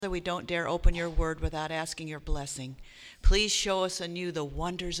We don't dare open your word without asking your blessing. Please show us anew the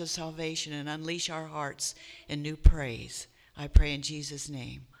wonders of salvation and unleash our hearts in new praise. I pray in Jesus'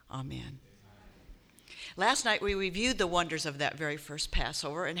 name. Amen. Last night we reviewed the wonders of that very first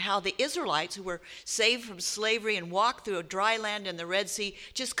Passover and how the Israelites who were saved from slavery and walked through a dry land in the Red Sea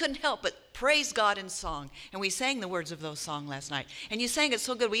just couldn't help but praise God in song. And we sang the words of those songs last night. And you sang it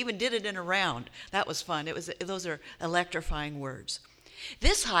so good, we even did it in a round. That was fun. Those are electrifying words.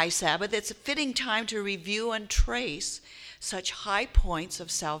 This high Sabbath, it's a fitting time to review and trace such high points of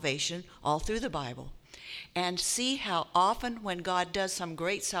salvation all through the Bible and see how often when God does some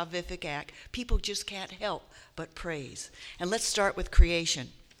great salvific act, people just can't help but praise. And let's start with creation.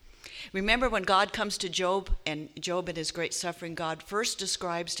 Remember when God comes to Job, and Job in his great suffering, God first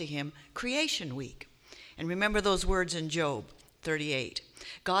describes to him creation week. And remember those words in Job 38.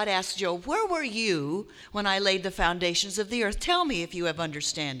 God asked Job, "Where were you when I laid the foundations of the earth? Tell me if you have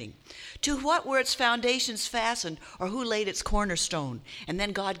understanding. To what were its foundations fastened, or who laid its cornerstone?" And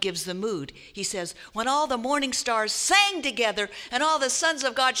then God gives the mood. He says, "When all the morning stars sang together and all the sons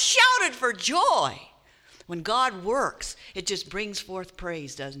of God shouted for joy." When God works, it just brings forth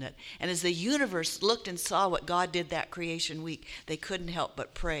praise, doesn't it? And as the universe looked and saw what God did that creation week, they couldn't help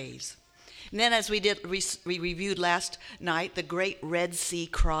but praise. And then as we reviewed last night, the great Red Sea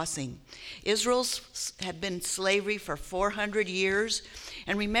crossing. Israel's had been in slavery for 400 years.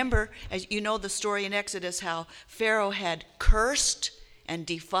 And remember, as you know the story in Exodus, how Pharaoh had cursed and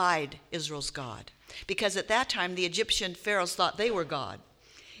defied Israel's God. Because at that time, the Egyptian pharaohs thought they were God.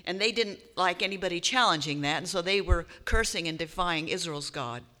 And they didn't like anybody challenging that, and so they were cursing and defying Israel's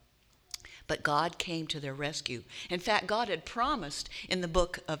God. But God came to their rescue. In fact, God had promised in the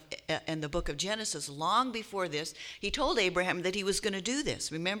book of Genesis, long before this, he told Abraham that he was going to do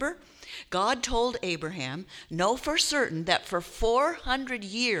this. Remember? God told Abraham, "Know for certain that for 400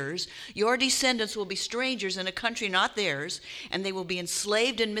 years your descendants will be strangers in a country not theirs, and they will be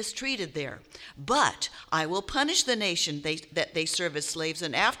enslaved and mistreated there. But I will punish the nation that they serve as slaves,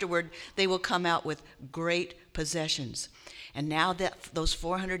 and afterward they will come out with great possessions." And now that those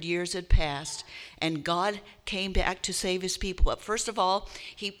 400 years had passed, and God came back to save his people. But first of all,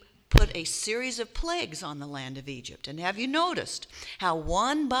 he put a series of plagues on the land of Egypt. And have you noticed how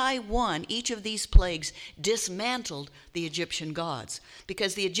one by one each of these plagues dismantled the Egyptian gods?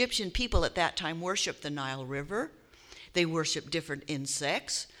 Because the Egyptian people at that time worshiped the Nile River. They worshiped different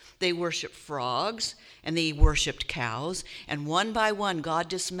insects. They worshiped frogs, and they worshiped cows. And one by one, God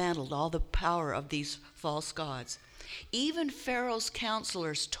dismantled all the power of these false gods. Even Pharaoh's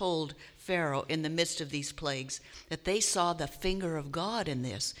counselors told Pharaoh in the midst of these plagues that they saw the finger of God in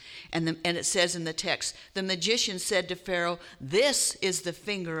this. And it says in the text, the magician said to Pharaoh, "This is the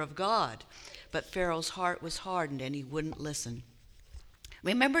finger of God." But Pharaoh's heart was hardened and he wouldn't listen.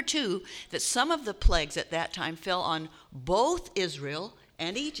 Remember, too, that some of the plagues at that time fell on both Israel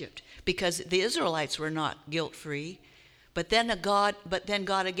and Egypt because the Israelites were not guilt-free. But then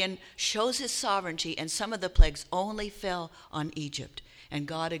God again shows his sovereignty, and some of the plagues only fell on Egypt, and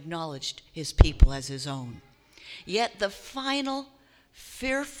God acknowledged his people as his own. Yet the final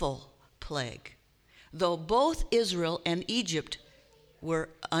fearful plague, though both Israel and Egypt were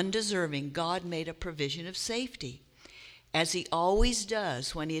undeserving, God made a provision of safety, as he always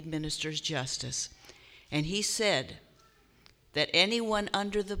does when he administers justice. And he said that anyone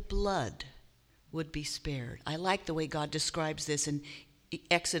under the blood would be spared. I like the way God describes this in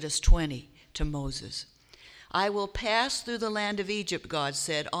Exodus 20 to Moses. "I will pass through the land of Egypt," God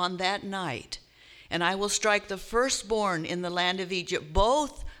said, "on that night, and I will strike the firstborn in the land of Egypt,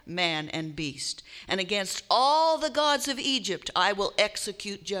 both man and beast. And against all the gods of Egypt I will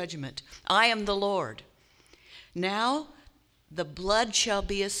execute judgment. I am the Lord. Now the blood shall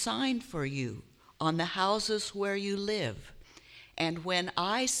be a sign for you on the houses where you live. And when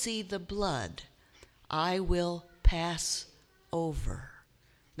I see the blood, I will pass over."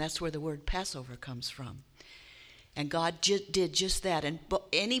 That's where the word Passover comes from. And God did just that. And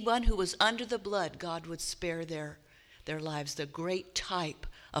anyone who was under the blood, God would spare their lives. The great type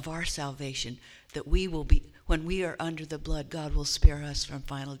of our salvation, that we will be, when we are under the blood, God will spare us from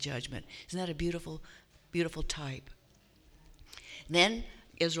final judgment. Isn't that a beautiful, beautiful type? Then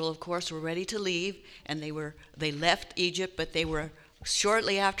Israel, of course, were ready to leave, and they left Egypt, but they were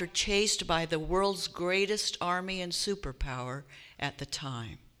shortly after chased by the world's greatest army and superpower at the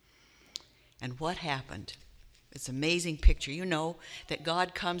time. And what happened? It's an amazing picture. You know that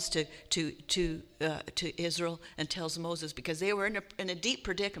God comes to Israel and tells Moses, because they were in a deep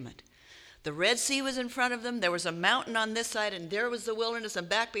predicament. The Red Sea was in front of them. There was a mountain on this side, and there was the wilderness, and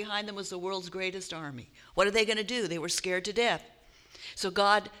back behind them was the world's greatest army. What are they going to do? They were scared to death. So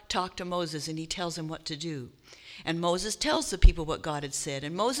God talked to Moses, and he tells him what to do. And Moses tells the people what God had said.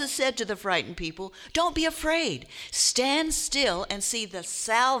 And Moses said to the frightened people, "Don't be afraid. Stand still and see the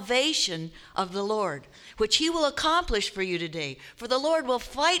salvation of the Lord, which he will accomplish for you today. For the Lord will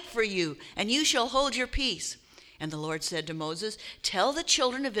fight for you, and you shall hold your peace." And the Lord said to Moses, "Tell the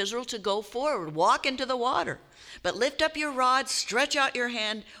children of Israel to go forward, walk into the water. But lift up your rod, stretch out your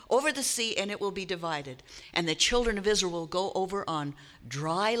hand over the sea, and it will be divided. And the children of Israel will go over on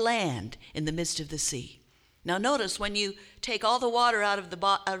dry land in the midst of the sea." Now notice, when you take all the water out of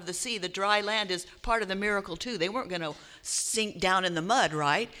the sea, the dry land is part of the miracle too. They weren't going to sink down in the mud,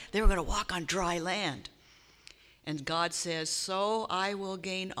 right? They were going to walk on dry land. And God says, "So I will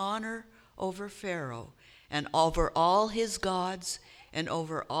gain honor over Pharaoh and over all his gods and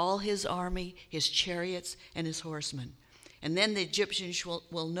over all his army, his chariots, and his horsemen. And then the Egyptians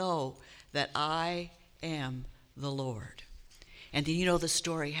will know that I am the Lord." And then you know the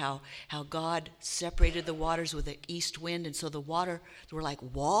story, how God separated the waters with the east wind, and so the water were like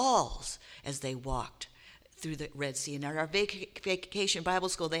walls as they walked through the Red Sea. And at our vacation Bible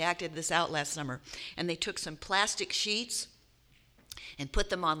school, they acted this out last summer. And they took some plastic sheets and put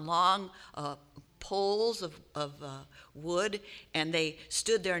them on long poles of wood, and they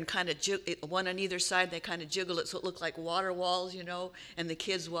stood there and kind of one on either side. They kind of jiggled it so it looked like water walls, and the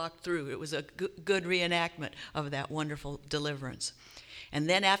kids walked through. It was a good reenactment of that wonderful deliverance. And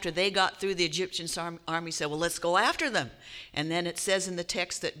then after they got through, the Egyptian army said, "Well, let's go after them." And then it says in the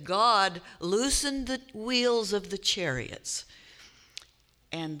text that God loosened the wheels of the chariots.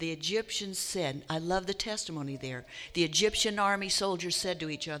 And the Egyptians said, I love the testimony there. The Egyptian army soldiers said to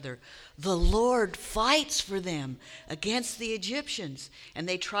each other, "The Lord fights for them against the Egyptians." And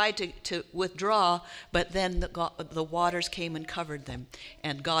they tried to withdraw, but then the waters came and covered them.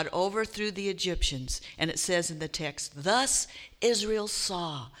 And God overthrew the Egyptians. And it says in the text, "Thus Israel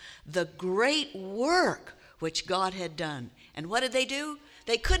saw the great work which God had done." And what did they do?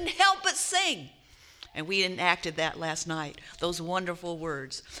 They couldn't help but sing. And we enacted that last night, those wonderful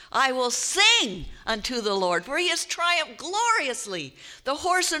words. "I will sing unto the Lord, for he has triumphed gloriously. The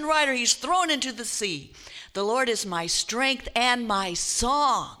horse and rider he's thrown into the sea. The Lord is my strength and my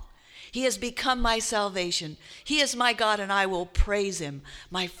song. He has become my salvation. He is my God, and I will praise him.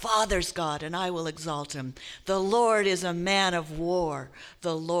 My father's God, and I will exalt him. The Lord is a man of war.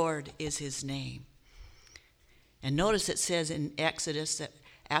 The Lord is his name." And notice it says in Exodus that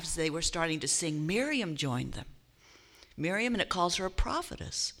after they were starting to sing, Miriam joined them. Miriam, and it calls her a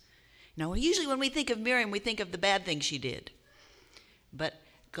prophetess. Now, usually when we think of Miriam, we think of the bad things she did. But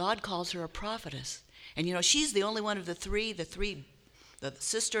God calls her a prophetess. And she's the only one of the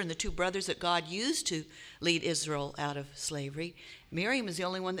sister and the two brothers that God used to lead Israel out of slavery. Miriam is the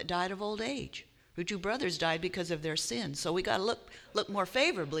only one that died of old age. Her two brothers died because of their sins. So we got to look more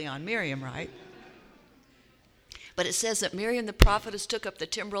favorably on Miriam, right? But it says that Miriam the prophetess took up the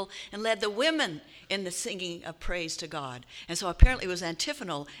timbrel and led the women in the singing of praise to God. And so apparently it was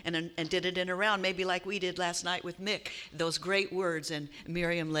antiphonal and did it in a round, maybe like we did last night with Mick, those great words, and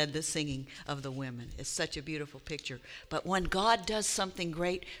Miriam led the singing of the women. It's such a beautiful picture. But when God does something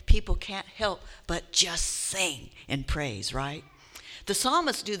great, people can't help but just sing and praise, right? The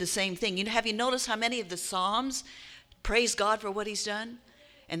psalmists do the same thing. Have you noticed how many of the psalms praise God for what he's done?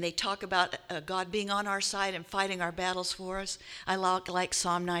 And they talk about God being on our side and fighting our battles for us. I like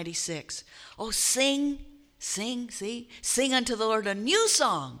Psalm 96. "Oh, sing unto the Lord a new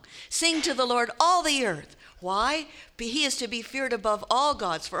song. Sing to the Lord all the earth." Why? He is to be feared above all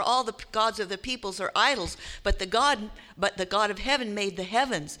gods, for all the gods of the peoples are idols, but the God of heaven made the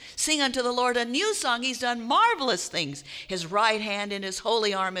heavens. Sing unto the Lord a new song. He's done marvelous things. His right hand and his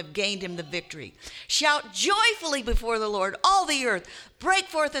holy arm have gained him the victory. Shout joyfully before the Lord, all the earth. Break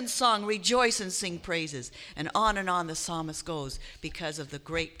forth in song, rejoice and sing praises. And on the psalmist goes because of the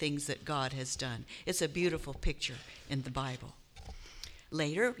great things that God has done. It's a beautiful picture in the Bible.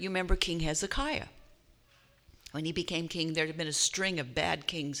 Later, you remember King Hezekiah. When he became king, there had been a string of bad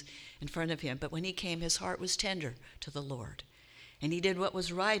kings in front of him. But when he came, his heart was tender to the Lord. And he did what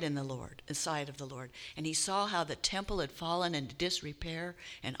was right in the sight of the Lord. And he saw how the temple had fallen into disrepair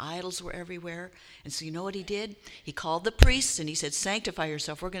and idols were everywhere. And so you know what he did? He called the priests and he said, "Sanctify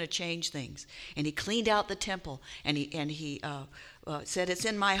yourself. We're going to change things." And he cleaned out the temple. And he said, "It's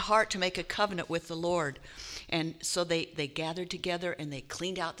in my heart to make a covenant with the Lord." And so they gathered together and they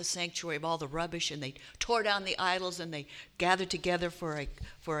cleaned out the sanctuary of all the rubbish, and they tore down the idols, and they gathered together for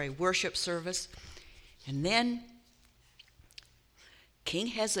a worship service. And then King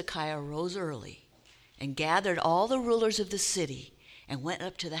Hezekiah rose early and gathered all the rulers of the city and went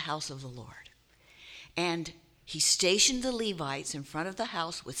up to the house of the Lord. And he stationed the Levites in front of the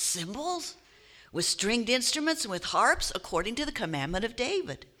house with cymbals, with stringed instruments, and with harps, according to the commandment of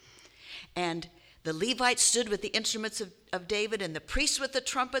David. And the Levites stood with the instruments of David, and the priests with the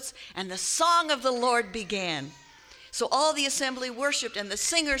trumpets, and the song of the Lord began. So all the assembly worshiped, and the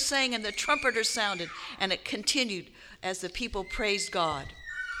singers sang, and the trumpeters sounded, and it continued as the people praised God.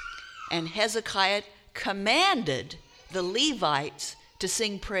 And Hezekiah commanded the Levites to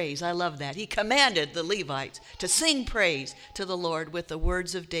sing praise. I love that. He commanded the Levites to sing praise to the Lord with the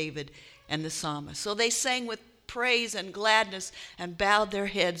words of David and the psalmist. So they sang with praise and gladness and bowed their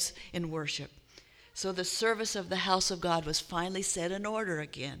heads in worship. So the service of the house of God was finally set in order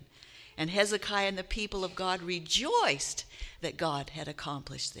again. And Hezekiah and the people of God rejoiced that God had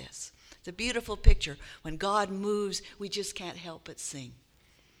accomplished this. It's a beautiful picture. When God moves, we just can't help but sing.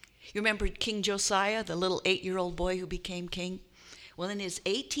 You remember King Josiah, the little 8-year-old boy who became king? Well, in his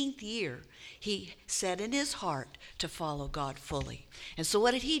 18th year, he set in his heart to follow God fully. And so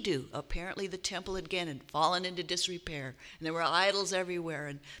what did he do? Apparently the temple again had fallen into disrepair, and there were idols everywhere,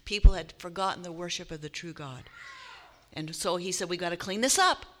 and people had forgotten the worship of the true God. And so he said, we got to clean this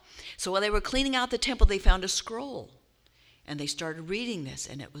up. So while they were cleaning out the temple, they found a scroll. And they started reading this,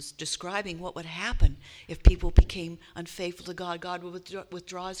 and it was describing what would happen if people became unfaithful to God. God would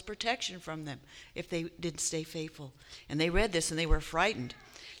withdraw his protection from them if they didn't stay faithful. And they read this, and they were frightened.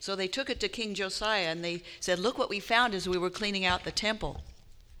 So they took it to King Josiah, and they said, look what we found as we were cleaning out the temple.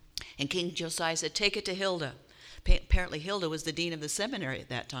 And King Josiah said, take it to Hilda. Apparently Hilda was the dean of the seminary at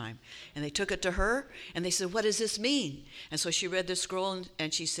that time. And they took it to her, and they said, what does this mean? And so she read the scroll,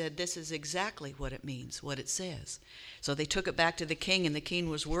 and she said, this is exactly what it means, what it says. So they took it back to the king, and the king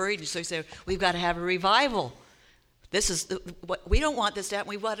was worried. And so he said, we've got to have a revival. We don't want this to happen.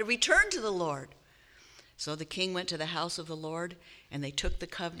 We've got to return to the Lord. So the king went to the house of the Lord, and they took the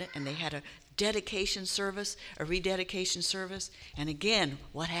covenant, and they had a dedication service, a rededication service. And again,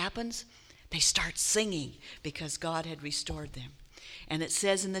 what happens? They start singing because God had restored them. And it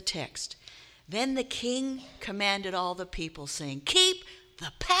says in the text, then the king commanded all the people, saying, keep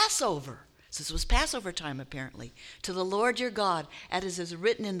the Passover. So this was Passover time, apparently, to the Lord your God, as is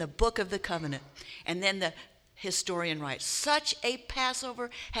written in the book of the covenant. And then the historian writes, such a Passover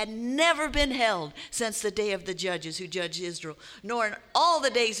had never been held since the day of the judges who judged Israel, nor in all the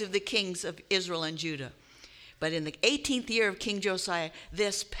days of the kings of Israel and Judah. But in the 18th year of King Josiah,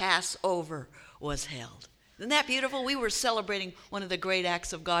 this Passover was held. Isn't that beautiful? We were celebrating one of the great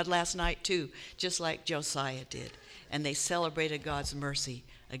acts of God last night too, just like Josiah did. And they celebrated God's mercy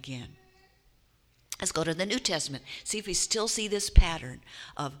again. Let's go to the New Testament. See if we still see this pattern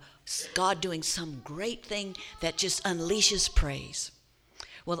of God doing some great thing that just unleashes praise.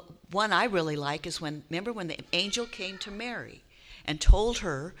 Well, one I really like is remember when the angel came to Mary and told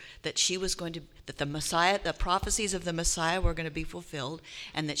her that that the Messiah, the prophecies of the Messiah were going to be fulfilled,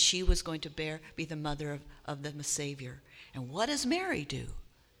 and that she was going to be the mother of the Savior. And what does Mary do?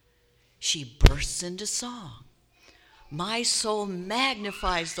 She bursts into song. My soul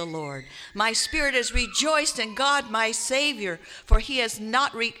magnifies the Lord. My spirit has rejoiced in God my Savior, for he has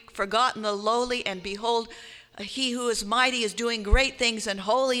not forgotten the lowly, and behold, he who is mighty is doing great things, and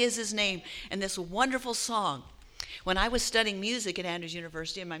holy is his name. And this wonderful song. When I was studying music at Andrews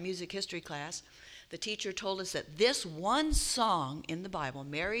University in my music history class, the teacher told us that this one song in the Bible,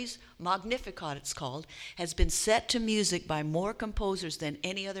 Mary's Magnificat it's called, has been set to music by more composers than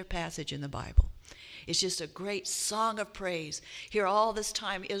any other passage in the Bible. It's just a great song of praise. Here all this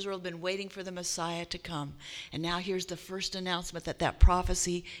time Israel had been waiting for the Messiah to come. And now here's the first announcement that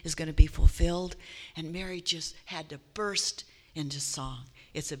prophecy is going to be fulfilled. And Mary just had to burst into song.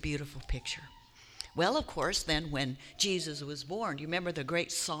 It's a beautiful picture. Well, of course, then when Jesus was born, you remember the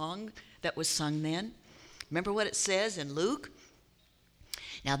great song that was sung then? Remember what it says in Luke?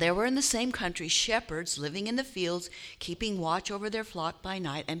 Now there were in the same country shepherds living in the fields, keeping watch over their flock by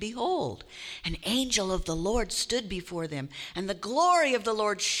night. And behold, an angel of the Lord stood before them, and the glory of the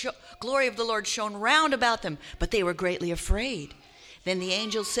Lord shone round about them, but they were greatly afraid. Then the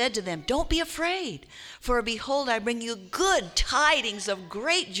angel said to them, don't be afraid, for behold, I bring you good tidings of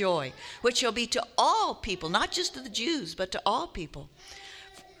great joy, which shall be to all people, not just to the Jews, but to all people.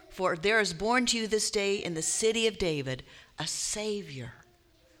 For there is born to you this day in the city of David a Savior,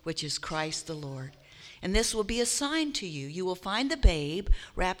 which is Christ the Lord. And this will be a sign to you. You will find the babe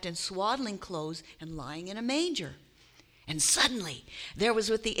wrapped in swaddling clothes and lying in a manger. And suddenly there was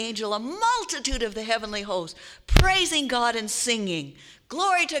with the angel a multitude of the heavenly host, praising God and singing,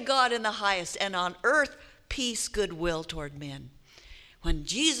 glory to God in the highest, and on earth peace, goodwill toward men. When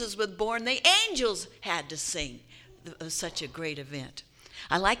Jesus was born, the angels had to sing. It was such a great event.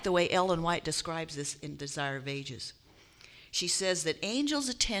 I like the way Ellen White describes this in Desire of Ages. She says that angels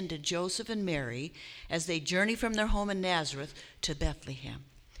attended Joseph and Mary as they journeyed from their home in Nazareth to Bethlehem.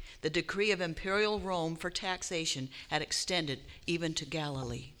 The decree of imperial Rome for taxation had extended even to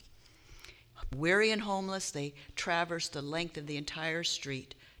Galilee. Weary and homeless, they traversed the length of the entire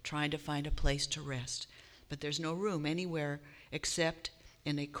street trying to find a place to rest. But there's no room anywhere except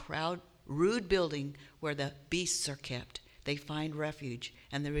in a rude building where the beasts are kept. They find refuge,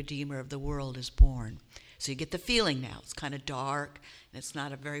 and the Redeemer of the world is born. So you get the feeling now. It's kind of dark, and it's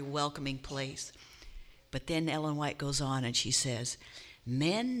not a very welcoming place. But then Ellen White goes on, and she says,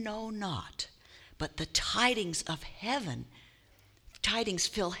 men know not, but the tidings of heaven, tidings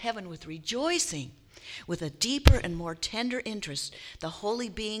fill heaven with rejoicing. With a deeper and more tender interest, the holy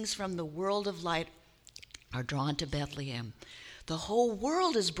beings from the world of light are drawn to Bethlehem. The whole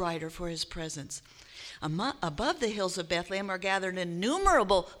world is brighter for his presence. Above the hills of Bethlehem are gathered an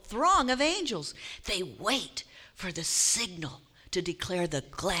innumerable throng of angels. They wait for the signal to declare the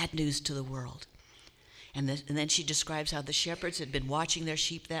glad news to the world. And then she describes how the shepherds had been watching their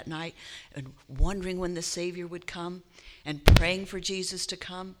sheep that night and wondering when the Savior would come and praying for Jesus to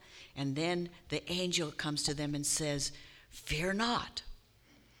come. And then the angel comes to them and says, fear not.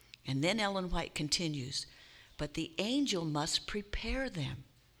 And then Ellen White continues, but the angel must prepare them.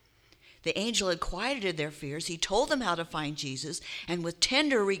 The angel had quieted their fears. He told them how to find Jesus, and with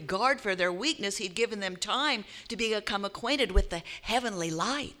tender regard for their weakness, he'd given them time to become acquainted with the heavenly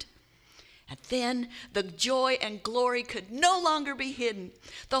light. And then the joy and glory could no longer be hidden.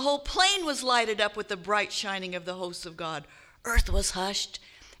 The whole plain was lighted up with the bright shining of the hosts of God. Earth was hushed,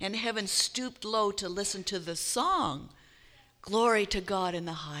 and heaven stooped low to listen to the song. Glory to God in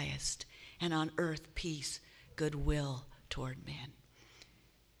the highest, and on earth peace, goodwill toward men.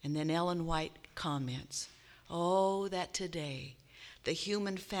 And then Ellen White comments, oh, that today the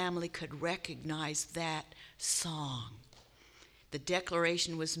human family could recognize that song. The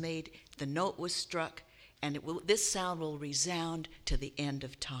declaration was made, the note was struck, and this sound will resound to the end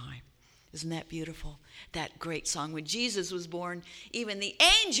of time. Isn't that beautiful? That great song. When Jesus was born, even the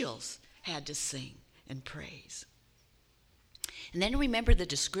angels had to sing and praise. And then remember the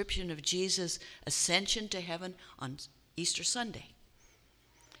description of Jesus' ascension to heaven on Easter Sunday.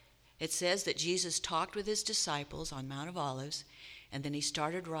 It says that Jesus talked with his disciples on Mount of Olives, and then he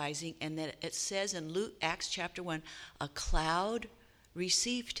started rising, and then it says in Acts chapter 1, a cloud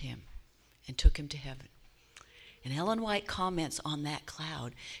received him and took him to heaven. And Ellen White comments on that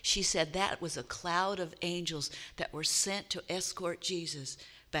cloud. She said that was a cloud of angels that were sent to escort Jesus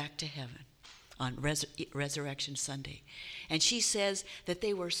back to heaven on Resurrection Sunday. And she says that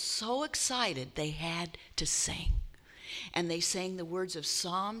they were so excited they had to sing. And they sang the words of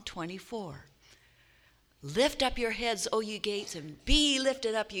Psalm 24. Lift up your heads, O ye gates, and be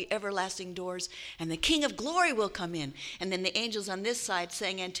lifted up, ye everlasting doors, and the King of glory will come in. And then the angels on this side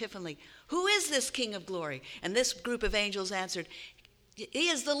sang antiphonally, who is this King of glory? And this group of angels answered, he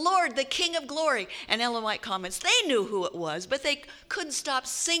is the Lord, the King of glory. And Ellen White comments, they knew who it was, but they couldn't stop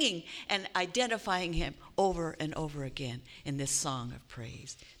singing and identifying him over and over again in this song of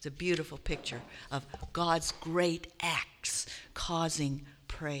praise. It's a beautiful picture of God's great acts causing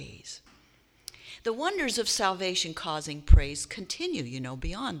praise. The wonders of salvation causing praise continue,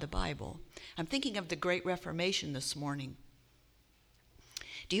 beyond the Bible. I'm thinking of the Great Reformation this morning.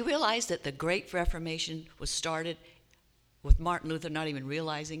 Do you realize that the Great Reformation was started with Martin Luther not even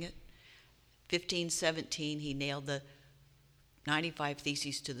realizing it? 1517, he nailed the 95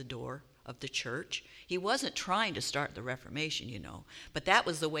 Theses to the door of the church. He wasn't trying to start the Reformation, but that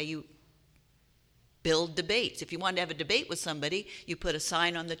was the way you build debates. If you wanted to have a debate with somebody, you put a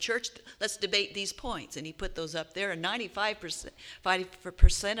sign on the church, let's debate these points. And he put those up there, and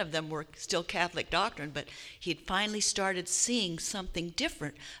 95% of them were still Catholic doctrine, but he had finally started seeing something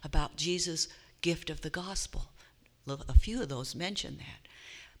different about Jesus' gift of the gospel. A few of those mention that.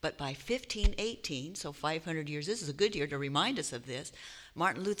 But by 1518, so 500 years, this is a good year to remind us of this,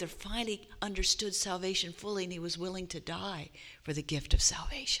 Martin Luther finally understood salvation fully, and he was willing to die for the gift of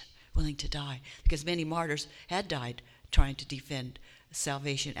salvation. Willing to die, because many martyrs had died trying to defend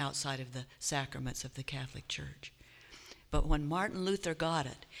salvation outside of the sacraments of the Catholic Church. But when Martin Luther got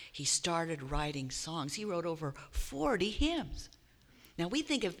it, he started writing songs. He wrote over 40 hymns. Now we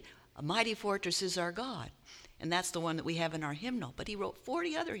think of A Mighty Fortress Is Our God, and that's the one that we have in our hymnal, but he wrote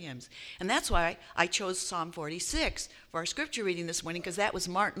 40 other hymns. And that's why I chose Psalm 46 for our scripture reading this morning, because that was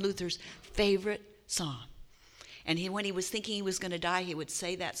Martin Luther's favorite psalm. And when he was thinking he was going to die, he would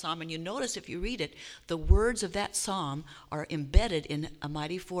say that psalm. And you notice if you read it, the words of that psalm are embedded in A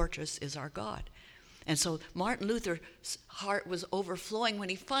Mighty Fortress Is Our God. And so Martin Luther's heart was overflowing when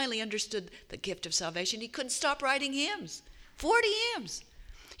he finally understood the gift of salvation. He couldn't stop writing hymns, 40 hymns.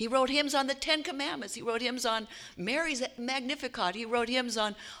 He wrote hymns on the Ten Commandments. He wrote hymns on Mary's Magnificat. He wrote hymns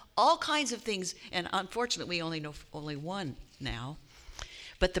on all kinds of things. And unfortunately, we only know only one now.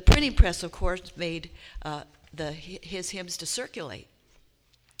 But the printing press, of course, made his hymns to circulate.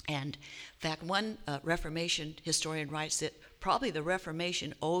 And in fact, one Reformation historian writes that probably the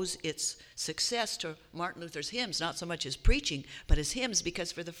Reformation owes its success to Martin Luther's hymns, not so much his preaching, but his hymns,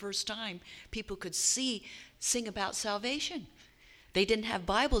 because for the first time, people could sing about salvation. They didn't have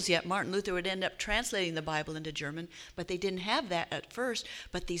Bibles yet. Martin Luther would end up translating the Bible into German, but they didn't have that at first.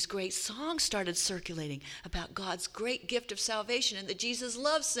 But these great songs started circulating about God's great gift of salvation and that Jesus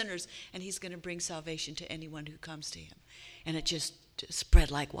loves sinners and he's going to bring salvation to anyone who comes to him. And it just spread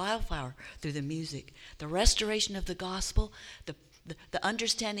like wildfire through the music. The restoration of the gospel, the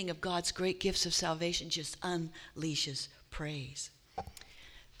understanding of God's great gifts of salvation just unleashes praise.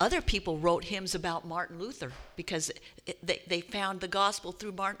 Other people wrote hymns about Martin Luther because they found the gospel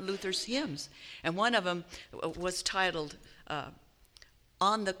through Martin Luther's hymns. And one of them was titled,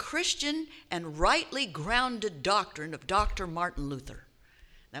 On the Christian and Rightly Grounded Doctrine of Dr. Martin Luther.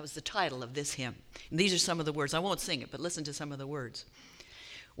 That was the title of this hymn. And these are some of the words. I won't sing it, but listen to some of the words.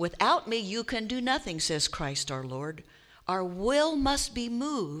 Without me you can do nothing, says Christ our Lord. Our will must be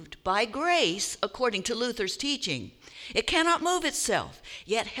moved by grace according to Luther's teaching. It cannot move itself,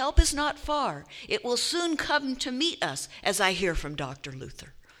 yet help is not far. It will soon come to meet us, as I hear from Dr.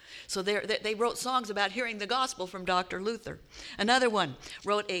 Luther. So they wrote songs about hearing the gospel from Dr. Luther. Another one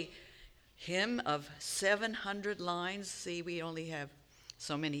wrote a hymn of 700 lines. See, we only have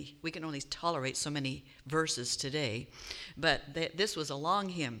so many, we can only tolerate so many verses today. But this was a long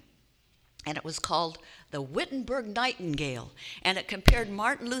hymn. And it was called the Wittenberg Nightingale. And it compared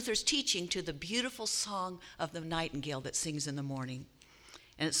Martin Luther's teaching to the beautiful song of the nightingale that sings in the morning.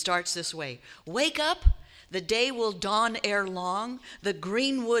 And it starts this way. Wake up, the day will dawn ere long. The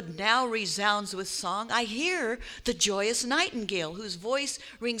greenwood now resounds with song. I hear the joyous nightingale, whose voice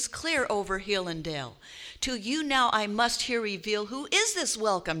rings clear over hill and dale. To you now I must here reveal, who is this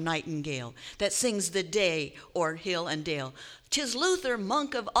welcome nightingale that sings the day o'er hill and dale? 'Tis Luther,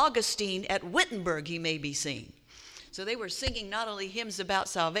 monk of Augustine, at Wittenberg he may be seen. So they were singing not only hymns about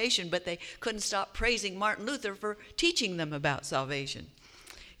salvation, but they couldn't stop praising Martin Luther for teaching them about salvation.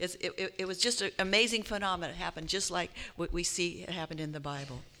 It was just an amazing phenomenon. It happened just like what we see it happened in the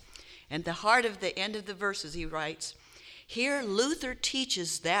Bible. And the heart of the end of the verses, he writes, here Luther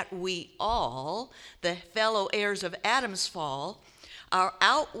teaches that we all, the fellow heirs of Adam's fall, our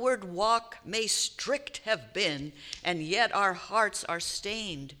outward walk may strict have been, and yet our hearts are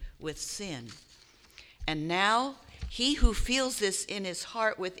stained with sin. And now he who feels this in his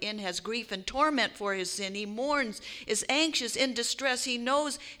heart within has grief and torment for his sin. He mourns, is anxious, in distress. He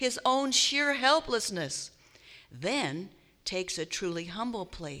knows his own sheer helplessness. Then takes a truly humble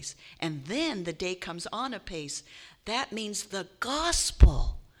place, and then the day comes on apace. That means the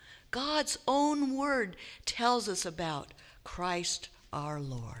gospel, God's own word, tells us about Christ our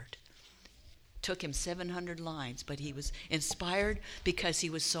Lord. Took him 700 lines, but he was inspired because he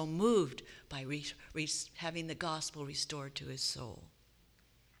was so moved by having the gospel restored to his soul.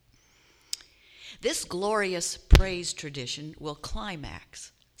 This glorious praise tradition will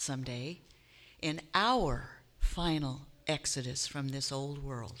climax someday in our final exodus from this old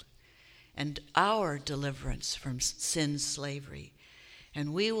world and our deliverance from sin's slavery.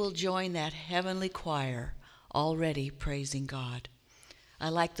 And we will join that heavenly choir already praising God. I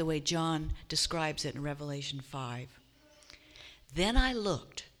like the way John describes it in Revelation 5. Then I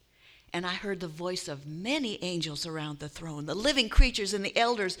looked, and I heard the voice of many angels around the throne, the living creatures and the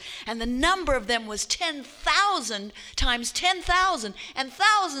elders, and the number of them was 10,000 times 10,000, and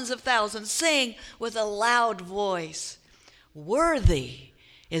thousands of thousands, saying with a loud voice, worthy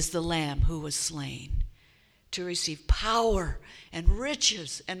is the Lamb who was slain to receive power and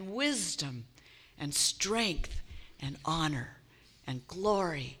riches and wisdom and strength and honor and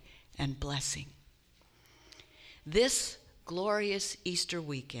glory and blessing. This glorious Easter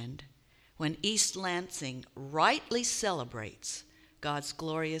weekend, when East Lansing rightly celebrates God's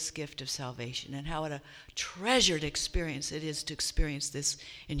glorious gift of salvation, and how what a treasured experience it is to experience this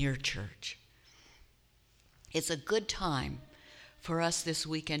in your church. It's a good time for us this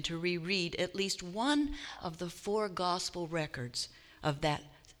weekend to reread at least one of the 4 gospel records of that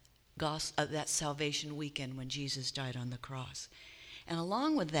salvation weekend when Jesus died on the cross. And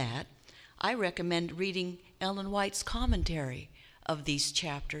along with that, I recommend reading Ellen White's commentary of these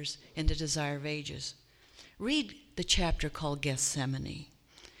chapters in the Desire of Ages. Read the chapter called Gethsemane.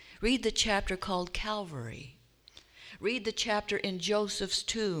 Read the chapter called Calvary. Read the chapter in Joseph's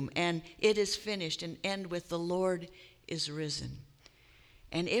tomb, and it is finished, and end with the Lord is risen.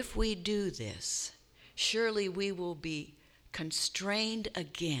 And if we do this, surely we will be constrained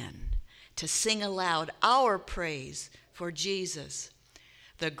again to sing aloud our praise for Jesus,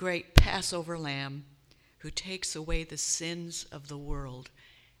 the great Passover Lamb who takes away the sins of the world,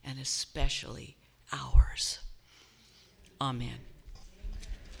 and especially ours. Amen.